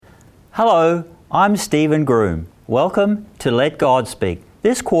Hello, I'm Stephen Groom. Welcome to Let God Speak.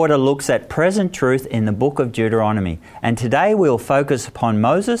 This quarter looks at present truth in the book of Deuteronomy, and today we'll focus upon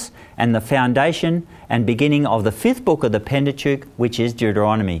Moses and the foundation and beginning of the fifth book of the Pentateuch, which is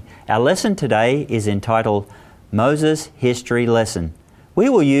Deuteronomy. Our lesson today is entitled Moses History Lesson. We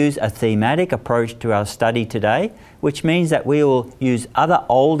will use a thematic approach to our study today, which means that we will use other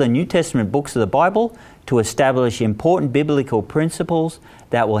Old and New Testament books of the Bible to establish important biblical principles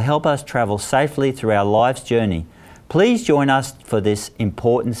that will help us travel safely through our life's journey. Please join us for this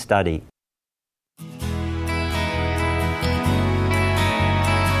important study.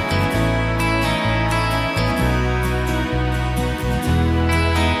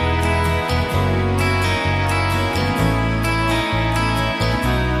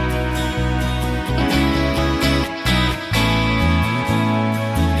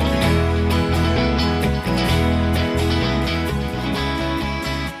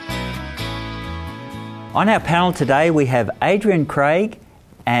 On our panel today, we have Adrian Craig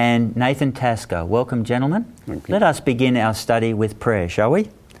and Nathan Tasker. Welcome, gentlemen. Let us begin our study with prayer, shall we?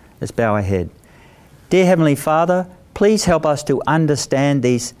 Let's bow our head. Dear Heavenly Father, please help us to understand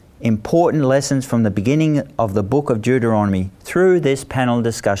these important lessons from the beginning of the book of Deuteronomy through this panel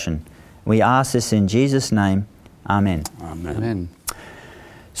discussion. We ask this in Jesus' name. Amen. Amen.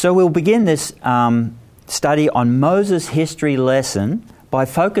 So we'll begin this study on Moses' history lesson by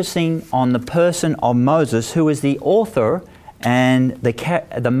focusing on the person of Moses, who is the author and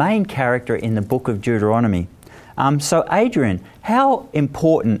the main character in the book of Deuteronomy. So Adrian, how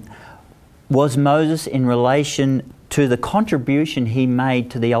important was Moses in relation to the contribution he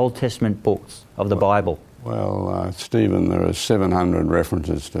made to the Old Testament books of the Bible? Well, Stephen, there are 700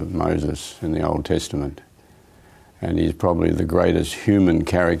 references to Moses in the Old Testament, and he's probably the greatest human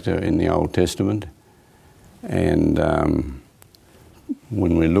character in the Old Testament. And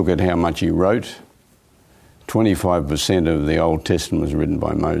when we look at how much he wrote, 25% of the Old Testament was written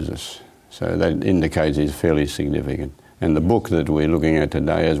by Moses. So that indicates he's fairly significant. And the book that we're looking at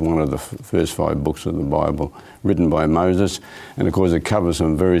today is one of the first 5 books of the Bible written by Moses. And of course it covers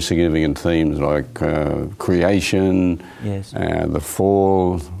some very significant themes like creation, yes, the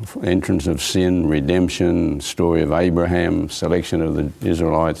fall, entrance of sin, redemption, story of Abraham, selection of the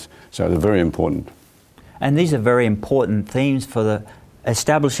Israelites. So they're very important. And these are very important themes for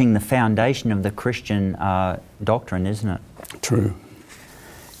establishing the foundation of the Christian doctrine, isn't it? True.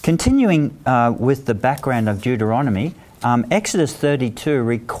 Continuing with the background of Deuteronomy, Exodus 32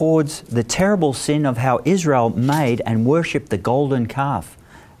 records the terrible sin of how Israel made and worshipped the golden calf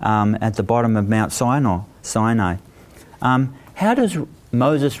at the bottom of Mount Sinai. How does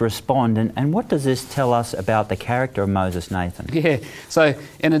Moses respond, and what does this tell us about the character of Moses, Nathan? Yeah, so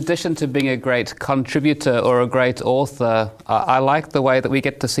in addition to being a great contributor or a great author, I like the way that we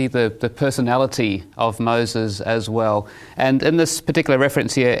get to see the personality of Moses as well. And in this particular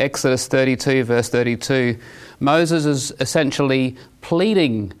reference here, Exodus 32, verse 32, Moses is essentially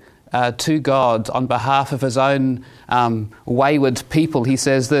pleading to God on behalf of his own wayward people. He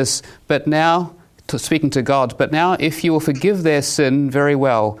says this, speaking to God, but now if you will forgive their sin, very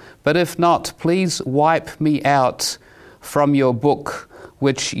well. But if not, please wipe me out from your book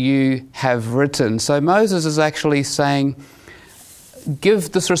which you have written. So Moses is actually saying,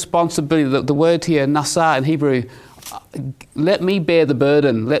 give this responsibility, the word here, nasa in Hebrew, let me bear the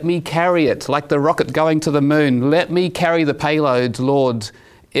burden, let me carry it, like the rocket going to the moon, let me carry the payload, Lord,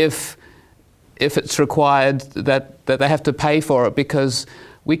 if it's required that they have to pay for it, because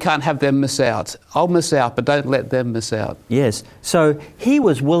we can't have them miss out. I'll miss out, but don't let them miss out. Yes. So he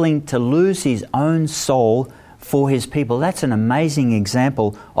was willing to lose his own soul for his people. That's an amazing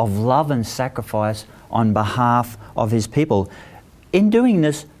example of love and sacrifice on behalf of his people. In doing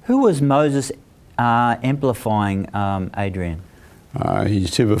this, who was Moses amplifying, Adrian?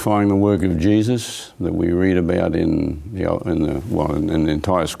 He's typifying the work of Jesus that we read about in the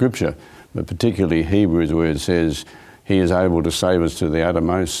entire Scripture, but particularly Hebrews, where it says, He is able to save us to the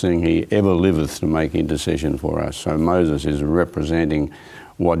uttermost, seeing he ever liveth to make intercession for us. So Moses is representing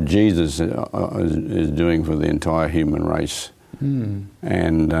what Jesus is doing for the entire human race. And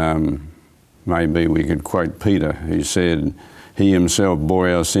maybe we could quote Peter, who said, He himself bore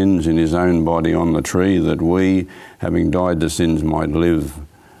our sins in his own body on the tree, that we, having died to sins, might live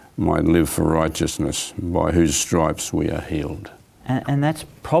for righteousness, by whose stripes we are healed. And that's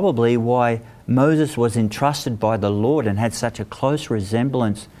probably why Moses was entrusted by the Lord and had such a close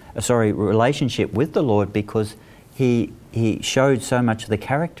relationship with the Lord, because he showed so much of the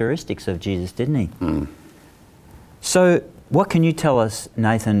characteristics of Jesus, didn't he? So what can you tell us,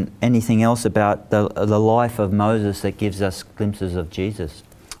 Nathan, anything else about the life of Moses that gives us glimpses of Jesus?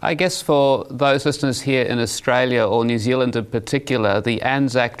 I guess for those listeners here in Australia or New Zealand in particular, the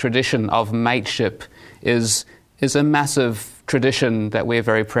Anzac tradition of mateship is a massive tradition that we're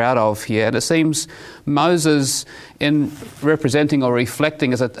very proud of here. And it seems Moses, in representing or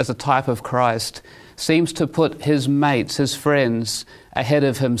reflecting as a type of Christ, seems to put his mates, his friends, ahead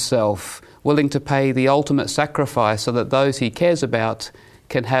of himself, willing to pay the ultimate sacrifice so that those he cares about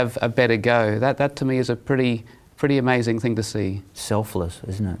can have a better go. That to me is a pretty amazing thing to see. Selfless,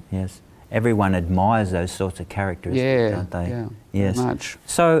 isn't it? Yes. Everyone admires those sorts of characteristics, don't they? Yeah, yes. Very much.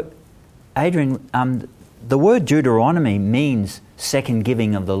 So, Adrian, the word Deuteronomy means second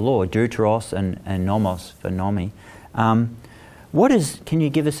giving of the law, deuteros and nomos for nomi. Can you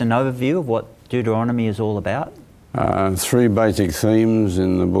give us an overview of what Deuteronomy is all about? 3 basic themes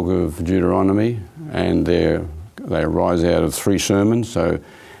in the book of Deuteronomy, and they arise out of 3 sermons. So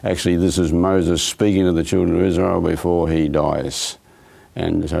actually this is Moses speaking to the children of Israel before he dies,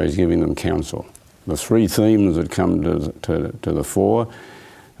 and so he's giving them counsel. The 3 themes that come to the fore,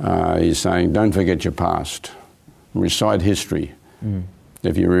 he's saying, don't forget your past, recite history.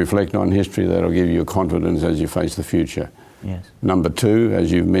 If you reflect on history, that'll give you confidence as you face the future. Yes. Number 2,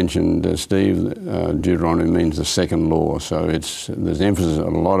 as you've mentioned, Steve, Deuteronomy means the second law, so there's a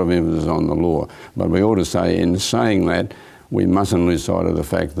lot of emphasis on the law. But we ought to say, in saying that, we mustn't lose sight of the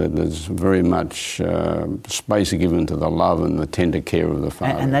fact that there's very much space given to the love and the tender care of the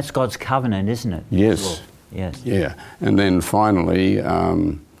Father. And that's God's covenant, isn't it? Yes. Yes. Yeah. And then finally,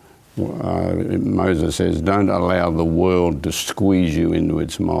 Moses says, don't allow the world to squeeze you into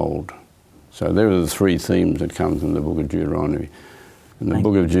its mould. So there are the 3 themes that come from the book of Deuteronomy. And the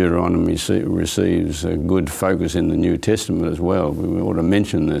book of Deuteronomy receives a good focus in the New Testament as well. We ought to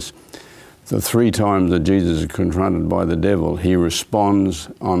mention this. The 3 times that Jesus is confronted by the devil, he responds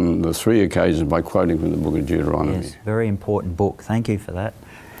on the 3 occasions by quoting from the book of Deuteronomy. Yes, very important book. Thank you for that.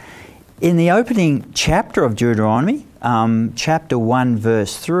 In the opening chapter of Deuteronomy, chapter 1,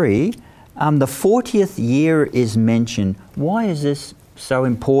 verse 3, the 40th year is mentioned. Why is this so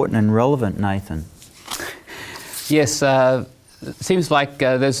important and relevant, Nathan? Yes, it seems like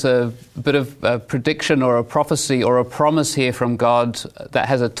there's a bit of a prediction or a prophecy or a promise here from God that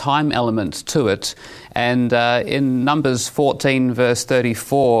has a time element to it. And in Numbers 14, verse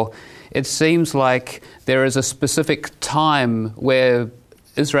 34, it seems like there is a specific time where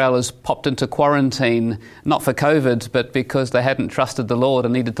Israel has popped into quarantine, not for COVID, but because they hadn't trusted the Lord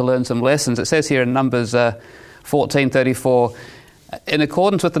and needed to learn some lessons. It says here in Numbers 14:34, in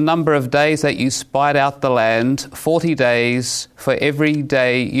accordance with the number of days that you spied out the land, 40 days, for every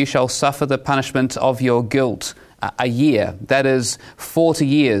day you shall suffer the punishment of your guilt, a year. That is 40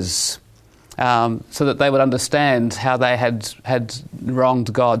 years. So that they would understand how they had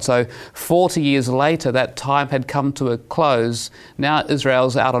wronged God. So 40 years later, that time had come to a close. Now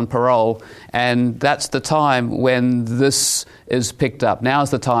Israel's out on parole, and that's the time when this is picked up. Now's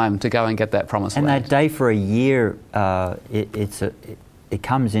the time to go and get that promised land. And that day for a year, it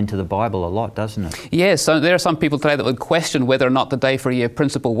comes into the Bible a lot, doesn't it? Yes, so there are some people today that would question whether or not the day for a year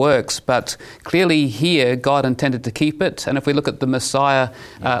principle works, but clearly here God intended to keep it. And if we look at the Messiah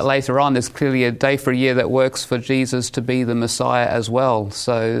later on, there's clearly a day for a year that works for Jesus to be the Messiah as well.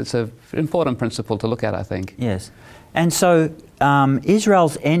 So it's an important principle to look at, I think. Yes. And so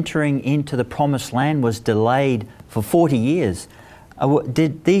Israel's entering into the promised land was delayed for 40 years.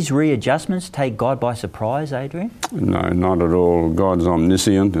 Did these readjustments take God by surprise, Adrian? No, not at all. God's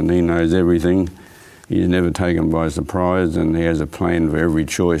omniscient and he knows everything. He's never taken by surprise, and he has a plan for every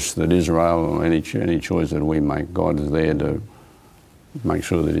choice that Israel, or any choice that we make. God is there to make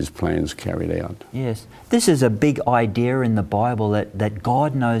sure that his plan's carried out. Yes. This is a big idea in the Bible that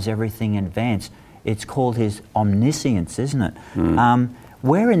God knows everything in advance. It's called his omniscience, isn't it?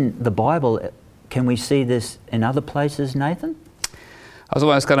 Where in the Bible can we see this in other places, Nathan? I was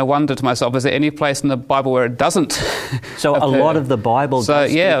almost going to wonder to myself, is there any place in the Bible where it doesn't? So a lot of the Bible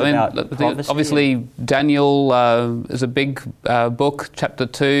does speak about prophecy. Obviously Daniel is a big book, chapter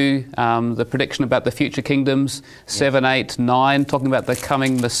 2, the prediction about the future kingdoms, 7, 8, 9, talking about the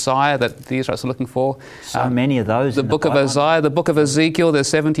coming Messiah that the Israelites are looking for. So many of those. The book of Isaiah, the book of Ezekiel, there's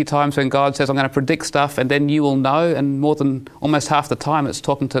 70 times when God says, I'm going to predict stuff and then you will know, and more than almost half the time it's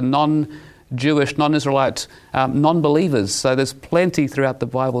talking to non-Jewish, non-Israelite, non-believers. So there's plenty throughout the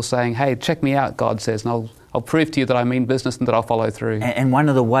Bible saying, hey, check me out, God says, and I'll prove to you that I mean business and that I'll follow through. And one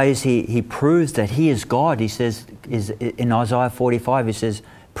of the ways he proves that he is God, he says, is in Isaiah 45, he says,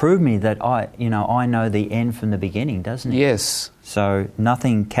 prove me that I know the end from the beginning, doesn't he? Yes. So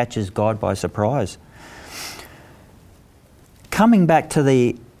nothing catches God by surprise. Coming back to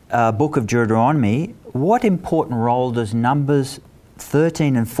the book of Deuteronomy, what important role does Numbers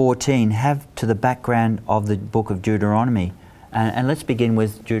 13 and 14 have to the background of the book of Deuteronomy. And let's begin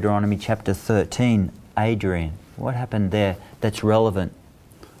with Deuteronomy chapter 13. Adrian, what happened there that's relevant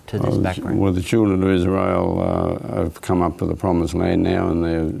to this background? Well, the children of Israel have come up to the promised land now, and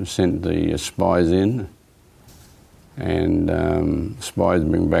they've sent the spies in. And spies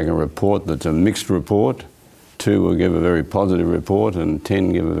bring back a report that's a mixed report. 2 will give a very positive report, and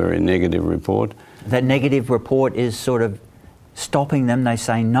 10 give a very negative report. That negative report is sort of stopping them. They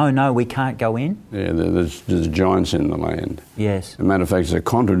say, no, we can't go in. Yeah, there's giants in the land. Yes. As a matter of fact, it's a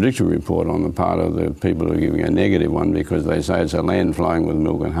contradictory report on the part of the people who are giving a negative one, because they say it's a land flowing with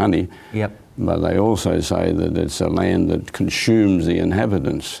milk and honey. Yep. But they also say that it's a land that consumes the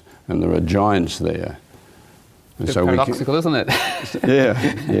inhabitants, and there are giants there. It's paradoxical, isn't it?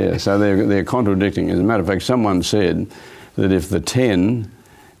 Yeah. So they're contradicting. As a matter of fact, someone said that if the 10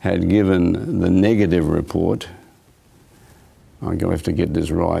 had given the negative report, I'm going to have to get this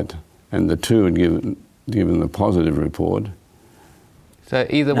right, and the 2 had given the positive report. So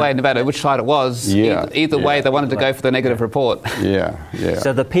either way, no matter which side it was, either way they wanted to go for the negative report. Yeah.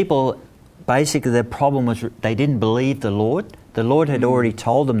 So the people, basically their problem was they didn't believe the Lord. The Lord had already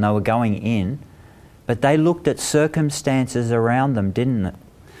told them they were going in, but they looked at circumstances around them, didn't it?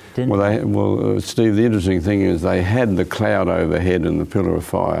 Well, Steve, the interesting thing is they had the cloud overhead and the pillar of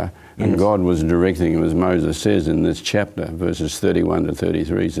fire, and God was directing them, as Moses says in this chapter, verses 31 to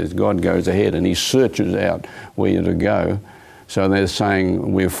 33, he says, God goes ahead and he searches out where you're to go. So they're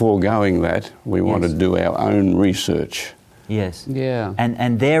saying, we're foregoing that. We want to do our own research. Yes. Yeah.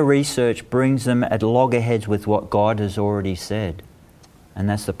 And their research brings them at loggerheads with what God has already said. And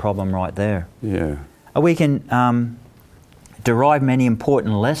that's the problem right there. Yeah. We can derive many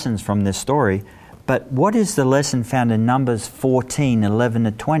important lessons from this story, but what is the lesson found in Numbers 14, 11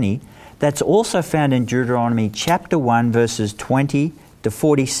 to 20, that's also found in Deuteronomy chapter 1, verses 20 to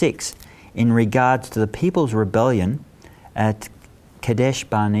 46, in regards to the people's rebellion at Kadesh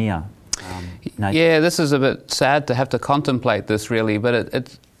Barnea? This is a bit sad to have to contemplate this, really,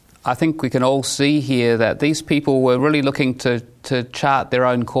 but I think we can all see here that these people were really looking to chart their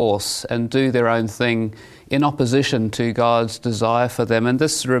own course and do their own thing in opposition to God's desire for them. And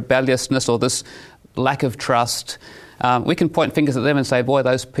this rebelliousness or this lack of trust, we can point fingers at them and say, boy,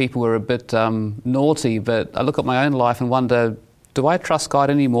 those people were a bit naughty. But I look at my own life and wonder, do I trust God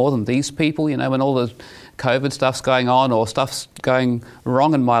any more than these people? You know, when all the COVID stuff's going on or stuff's going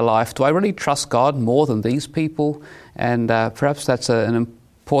wrong in my life, do I really trust God more than these people? And perhaps that's an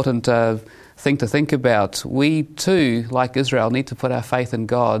important thing to think about. We too, like Israel, need to put our faith in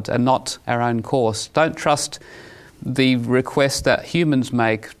God and not our own course. Don't trust the requests that humans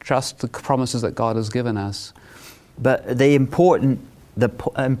make. Trust the promises that God has given us. But the important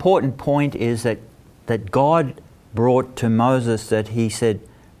point is that God brought to Moses that he said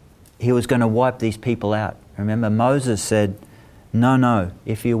he was going to wipe these people out. Remember, Moses said, no,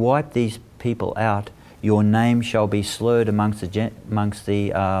 if you wipe these people out, your name shall be slurred amongst the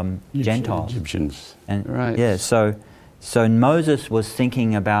Gentiles. Egyptians. And, right. Yeah. So Moses was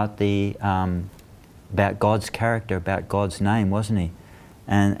thinking about about God's character, about God's name, wasn't he?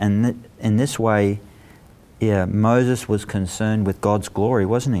 And in this way, Moses was concerned with God's glory,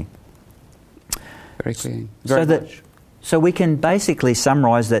 wasn't he? Very clear. So we can basically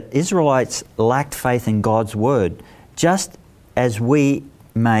summarise that Israelites lacked faith in God's word, just as we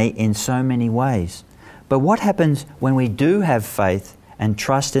may in so many ways. But what happens when we do have faith and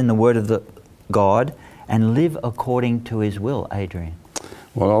trust in the word of God and live according to his will, Adrian?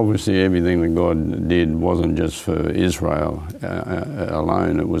 Well, obviously everything that God did wasn't just for Israel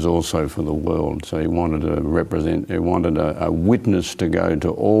alone, it was also for the world. So he wanted a witness to go to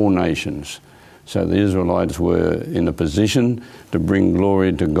all nations. So the Israelites were in a position to bring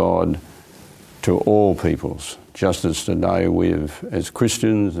glory to God to all peoples. Just as today as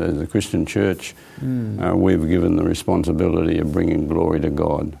Christians, as a Christian church, we've given the responsibility of bringing glory to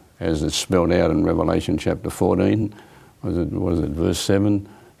God, as it's spelled out in Revelation chapter 14. Was it verse 7?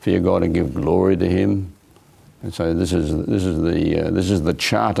 Fear God and give glory to Him. And so this is the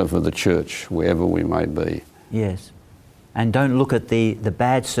charter for the church, wherever we may be. Yes, and don't look at the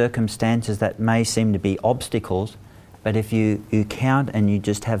bad circumstances that may seem to be obstacles, but if you count and you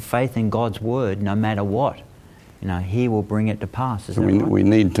just have faith in God's word, no matter what, He will bring it to pass. Is that right? We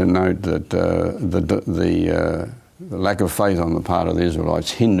need to note that the lack of faith on the part of the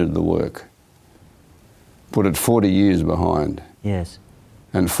Israelites hindered the work. Put it 40 years behind. Yes.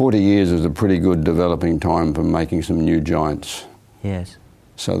 And 40 years is a pretty good developing time for making some new giants. Yes.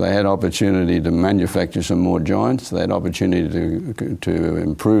 So they had opportunity to manufacture some more giants. They had opportunity to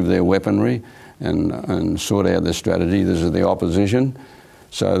improve their weaponry. and sort out their strategy. This is the opposition.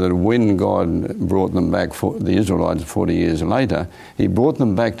 So that when God brought them back, for the Israelites 40 years later, he brought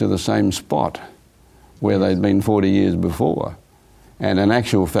them back to the same spot where they'd been 40 years before. And in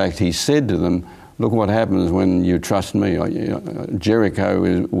actual fact, he said to them, look what happens when you trust me.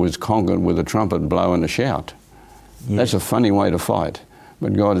 Jericho was conquered with a trumpet blow and a shout. Yes. That's a funny way to fight.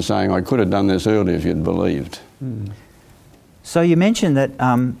 But God is saying, I could have done this earlier if you'd believed. So you mentioned that,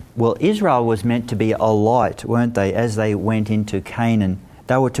 Israel was meant to be a light, weren't they, as they went into Canaan.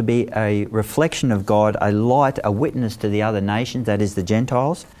 They were to be a reflection of God, a light, a witness to the other nations, that is the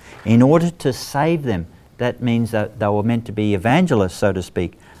Gentiles, in order to save them. That means that they were meant to be evangelists, so to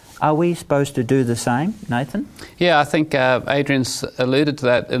speak. Are we supposed to do the same, Nathan? Yeah, I think Adrian's alluded to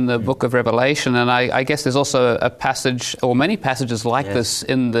that in the book of Revelation, and I guess there's also a passage, or many passages like this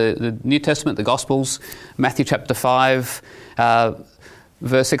in the New Testament, the Gospels. Matthew chapter 5,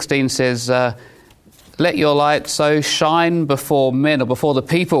 verse 16 says, let your light so shine before men, or before the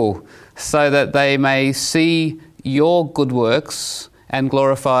people, so that they may see your good works and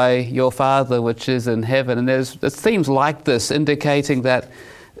glorify your Father which is in heaven. And there's themes like this indicating that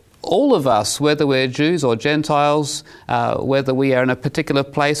all of us, whether we're Jews or Gentiles, whether we are in a particular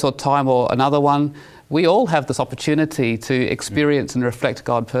place or time or another one, we all have this opportunity to experience and reflect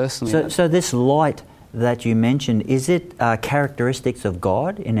God personally. So this light that you mentioned, is it characteristics of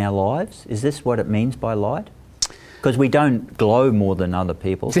God in our lives? Is this what it means by light? Because we don't glow more than other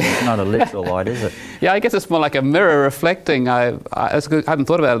people. So it's not a literal light, is it? Yeah, I guess it's more like a mirror reflecting. I hadn't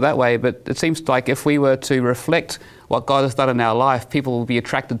thought about it that way, but it seems like if we were to reflect what God has done in our life, people will be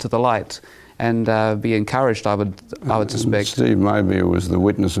attracted to the light and be encouraged, I would suspect. Steve, maybe it was the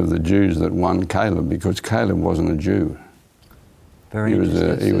witness of the Jews that won Caleb, because Caleb wasn't a Jew. He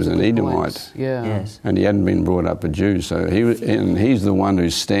was an Edomite, and he hadn't been brought up a Jew. So he's the one who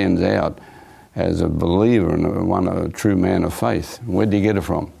stands out as a believer and a true man of faith. Where did he get it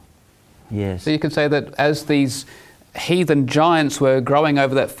from? Yes. So you could say that as these heathen giants were growing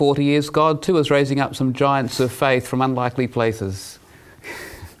over that 40 years, God too was raising up some giants of faith from unlikely places.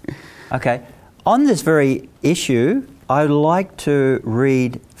 Okay. On this very issue, I'd like to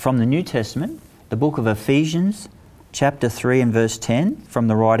read from the New Testament, the book of Ephesians, chapter 3 and verse 10, from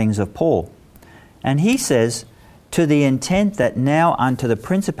the writings of Paul. And he says, to the intent that now unto the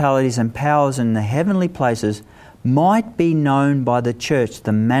principalities and powers in the heavenly places might be known by the church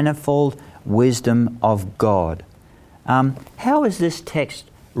the manifold wisdom of God. How is this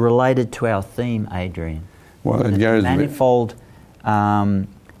text related to our theme, Adrian? Well, it goes... Manifold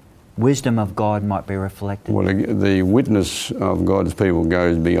wisdom of God might be reflected. Well, the witness of God's people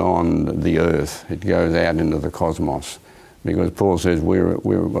goes beyond the earth. It goes out into the cosmos. Because Paul says we're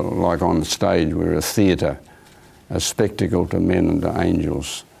like on stage, we're a theatre, a spectacle to men and to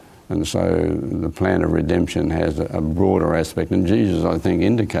angels. And so the plan of redemption has a broader aspect. And Jesus, I think,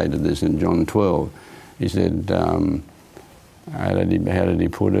 indicated this in John 12. He said, how did he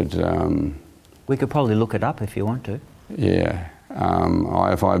put it? We could probably look it up if you want to. Yeah.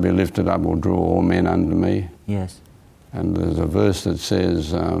 If I be lifted up, will draw all men unto me. Yes. And there's a verse that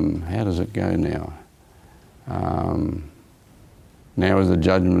says, how does it go now? Now is the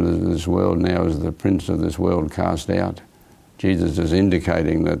judgment of this world, now is the prince of this world cast out. Jesus is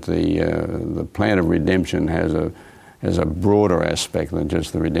indicating that the plan of redemption has a broader aspect than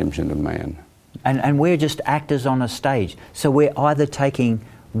just the redemption of man. And we're just actors on a stage. So we're either taking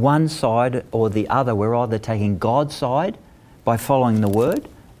one side or the other. We're either taking God's side by following the word,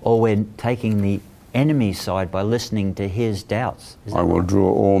 or we're taking the enemy's side by listening to his doubts. I will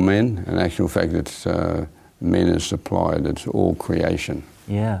draw all men. In actual fact, it's men is supplied. It's all creation.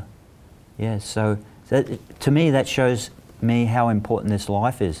 Yeah. Yeah. So to me, that shows me how important this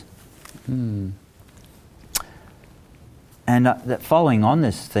life is. And following on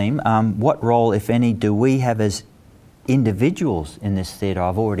this theme, what role, if any, do we have as individuals in this theatre?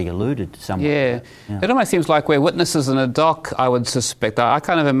 I've already alluded to some. Yeah. It almost seems like we're witnesses in a dock, I would suspect. I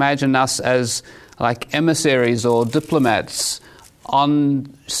kind of imagine us as like emissaries or diplomats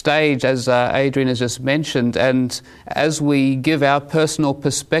on stage, as Adrian has just mentioned, and as we give our personal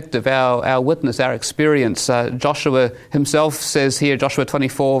perspective, our witness, our experience. Joshua himself says here, Joshua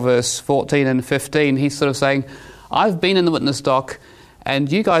 24 verse 14 and 15, he's sort of saying, I've been in the witness dock,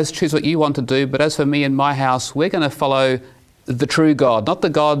 and you guys choose what you want to do, but as for me and my house, we're going to follow the true God, not the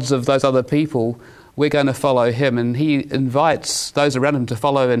gods of those other people. We're going to follow him, and he invites those around him to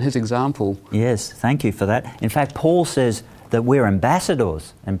follow in his example. Yes, thank you for that. In fact, Paul says that we're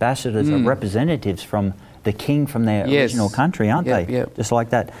ambassadors. Ambassadors are representatives from the king from their original country, aren't they? Yep. Just like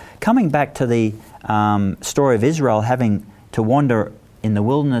that. Coming back to the story of Israel having to wander in the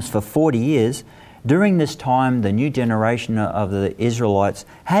wilderness for 40 years. During this time, the new generation of the Israelites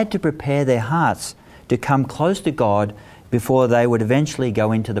had to prepare their hearts to come close to God before they would eventually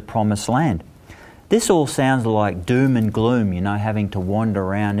go into the promised land. This all sounds like doom and gloom, having to wander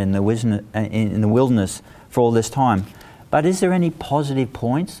around in the wilderness for all this time. But is there any positive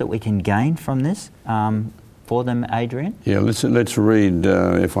points that we can gain from this for them, Adrian? Yeah, let's read,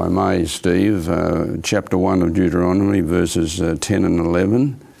 if I may, Steve, chapter 1 of Deuteronomy, verses 10 and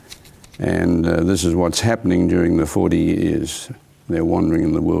 11. And this is what's happening during the 40 years. They're wandering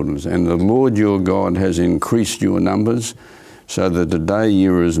in the wilderness. And the Lord your God has increased your numbers, so that today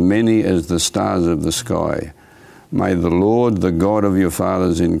you are as many as the stars of the sky. May the Lord, the God of your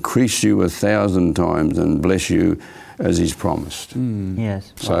fathers, increase you 1,000 times and bless you as he's promised.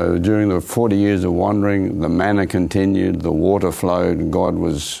 Yes. So during the 40 years of wandering, the manna continued, the water flowed. God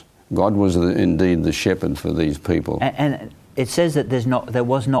was indeed the shepherd for these people. And it says that there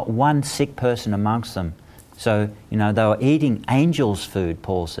was not one sick person amongst them. So, they were eating angels' food,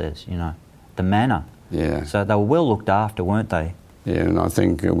 Paul says, the manna. Yeah. So they were well looked after, weren't they? Yeah, and I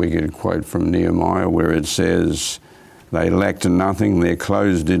think we get a quote from Nehemiah where it says, they lacked nothing, their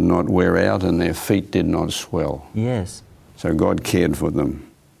clothes did not wear out, and their feet did not swell. Yes. So God cared for them.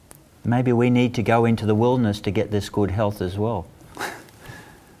 Maybe we need to go into the wilderness to get this good health as well.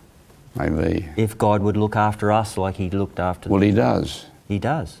 Maybe. If God would look after us like he looked after them. Well, he does. He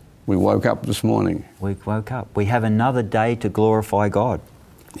does. We woke up this morning. We woke up. We have another day to glorify God.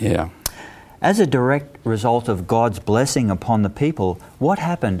 Yeah. As a direct result of God's blessing upon the people, what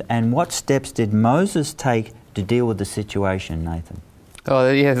happened and what steps did Moses take to deal with the situation, Nathan?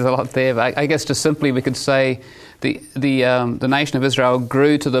 Oh, yeah, there's a lot there. But I guess just simply we could say the nation of Israel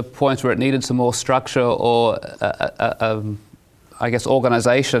grew to the point where it needed some more structure or,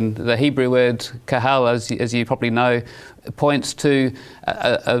 organisation. The Hebrew word kahal, as you probably know, points to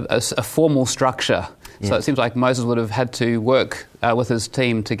a formal structure. Yes. So it seems like Moses would have had to work with his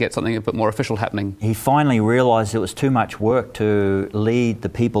team to get something a bit more official happening. He finally realised it was too much work to lead the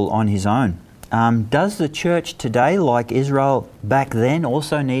people on his own. Does the church today, like Israel back then,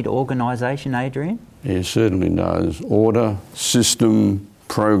 also need organisation, Adrian? It certainly does. Order, system,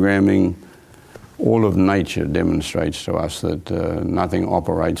 programming, all of nature demonstrates to us that nothing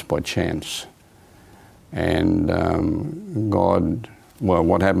operates by chance. And God... Well,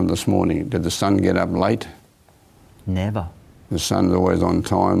 what happened this morning? Did the sun get up late? Never. The sun's always on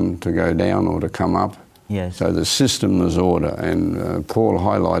time to go down or to come up. Yes. So the system is order, and Paul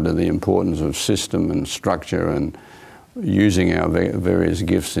highlighted the importance of system and structure and using our various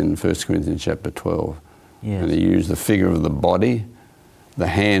gifts in 1 Corinthians chapter 12. Yes. And he used the figure of the body. The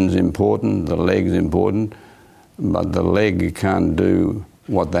hand's important, the leg's important, but the leg can't do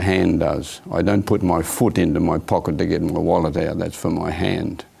what the hand does. I don't put my foot into my pocket to get my wallet out. That's for my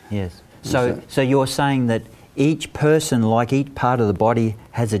hand. Yes. So you're saying that each person, like each part of the body,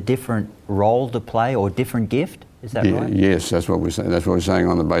 has a different role to play or different gift? Is that right? Yes, that's what we're saying. That's what we're saying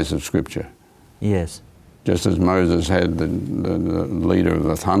on the basis of Scripture. Yes. Just as Moses had the leader of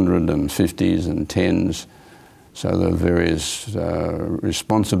 150s and 10s, so the various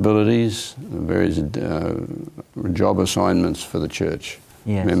responsibilities, the various job assignments for the church.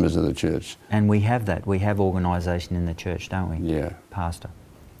 Yes. Members of the church. And we have that. We have organisation in the church, don't we? Yeah. Pastor.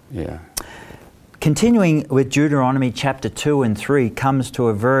 Yeah. Continuing with Deuteronomy chapter 2 and 3 comes to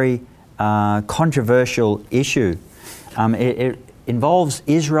a very controversial issue. It involves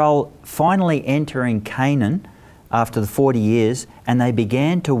Israel finally entering Canaan after the 40 years, and they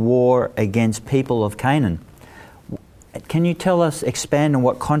began to war against people of Canaan. Can you tell us, expand on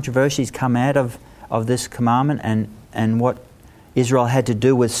what controversies come out of this commandment and what Israel had to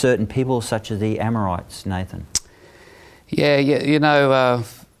do with certain people such as the Amorites, Nathan? Yeah,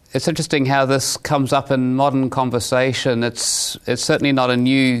 it's interesting how this comes up in modern conversation. It's certainly not a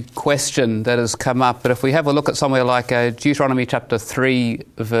new question that has come up, but if we have a look at somewhere like Deuteronomy chapter 3,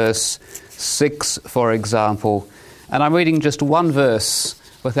 verse 6, for example, and I'm reading just one verse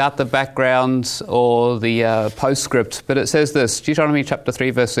without the background or the postscript, but it says this, Deuteronomy chapter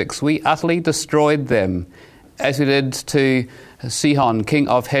 3, verse 6, we utterly destroyed them, as we did to Sihon, king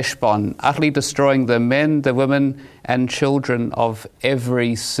of Heshbon, utterly destroying the men, the women, and children of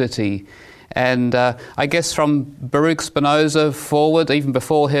every city. And I guess from Baruch Spinoza forward, even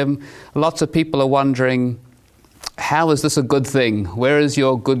before him, lots of people are wondering, how is this a good thing? Where is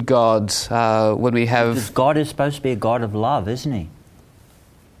your good God when we have... Because God is supposed to be a God of love, isn't he?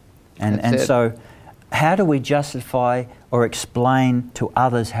 And so how do we justify or explain to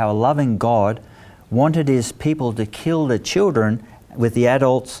others how a loving God wanted his people to kill the children with the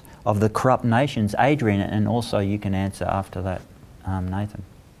adults of the corrupt nations? Adrian, and also you can answer after that. Nathan?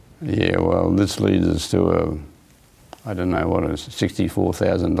 Yeah, well, this leads us to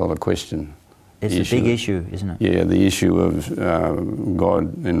 $64,000 question. It's a big issue, isn't it? Yeah, the issue of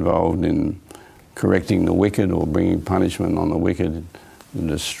God involved in correcting the wicked or bringing punishment on the wicked, the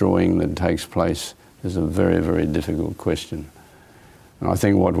destroying that takes place is a very, very difficult question. And I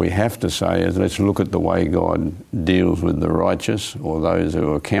think what we have to say is let's look at the way God deals with the righteous or those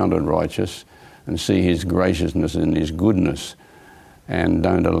who are counted righteous and see his graciousness and his goodness, and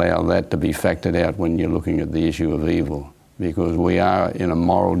don't allow that to be factored out when you're looking at the issue of evil, because we are in a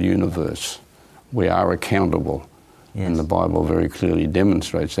moral universe. We are accountable. Yes. And the Bible very clearly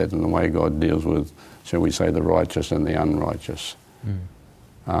demonstrates that in the way God deals with, shall we say, the righteous and the unrighteous.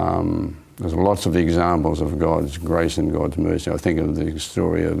 There's lots of examples of God's grace and God's mercy. I think of the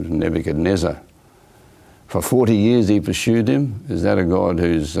story of Nebuchadnezzar. For 40 years he pursued him. Is that a God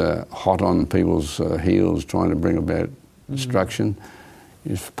who's hot on people's heels trying to bring about destruction?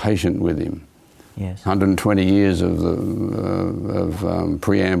 He's patient with him. Yes. 120 years of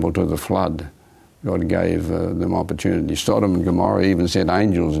preamble to the flood. God gave them opportunity. Sodom and Gomorrah even sent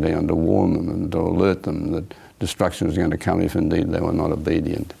angels down to warn them and to alert them that destruction was going to come if indeed they were not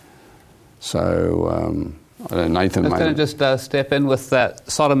obedient. So, Nathan... I was going to just step in with that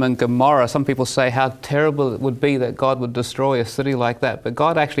Sodom and Gomorrah. Some people say how terrible it would be that God would destroy a city like that. But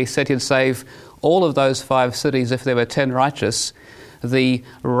God actually said he'd save all of those 5 cities if there were 10 righteous. The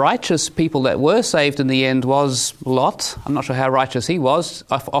righteous people that were saved in the end was Lot. I'm not sure how righteous he was,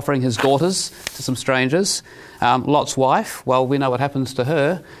 offering his daughters to some strangers. Lot's wife, well, we know what happens to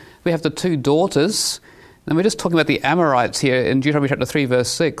her. We have the 2 daughters. And we're just talking about the Amorites here in Deuteronomy chapter 3, verse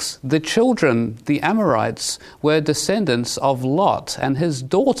 6. The children, the Amorites, were descendants of Lot and his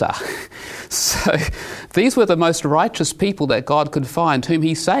daughter. So these were the most righteous people that God could find, whom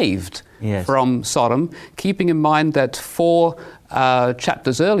he saved from Sodom, keeping in mind that 4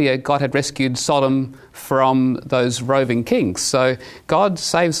 chapters earlier, God had rescued Sodom from those roving kings. So God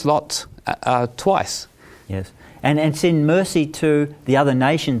saves Lot twice. Yes. And it's in mercy to the other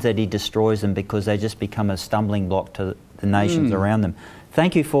nations that he destroys them, because they just become a stumbling block to the nations around them.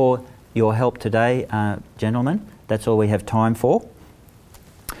 Thank you for your help today, gentlemen. That's all we have time for.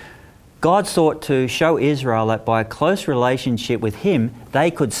 God sought to show Israel that by a close relationship with him,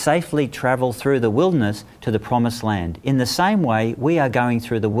 they could safely travel through the wilderness to the promised land. In the same way, we are going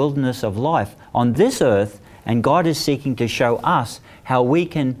through the wilderness of life on this earth, and God is seeking to show us how we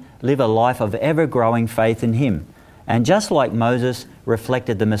can live a life of ever-growing faith in him. And just like Moses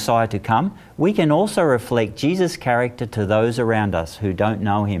reflected the Messiah to come, we can also reflect Jesus' character to those around us who don't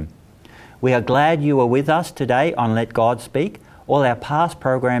know him. We are glad you were with us today on Let God Speak. All our past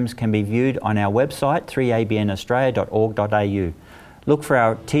programs can be viewed on our website, 3abnaustralia.org.au. Look for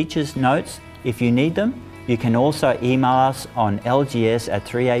our teachers' notes if you need them. You can also email us on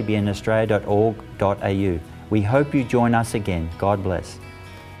lgs@3abnaustralia.org.au. We hope you join us again. God bless.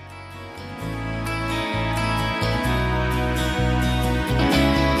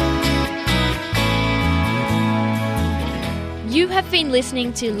 You have been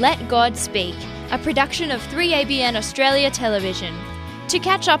listening to Let God Speak, a production of 3ABN Australia Television. To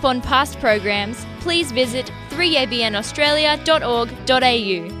catch up on past programs, please visit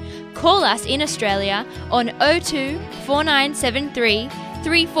 3abnaustralia.org.au. Call us in Australia on 02 4973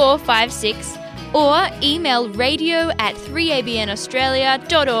 3456 or email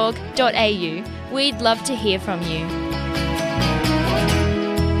radio@3abnaustralia.org.au. We'd love to hear from you.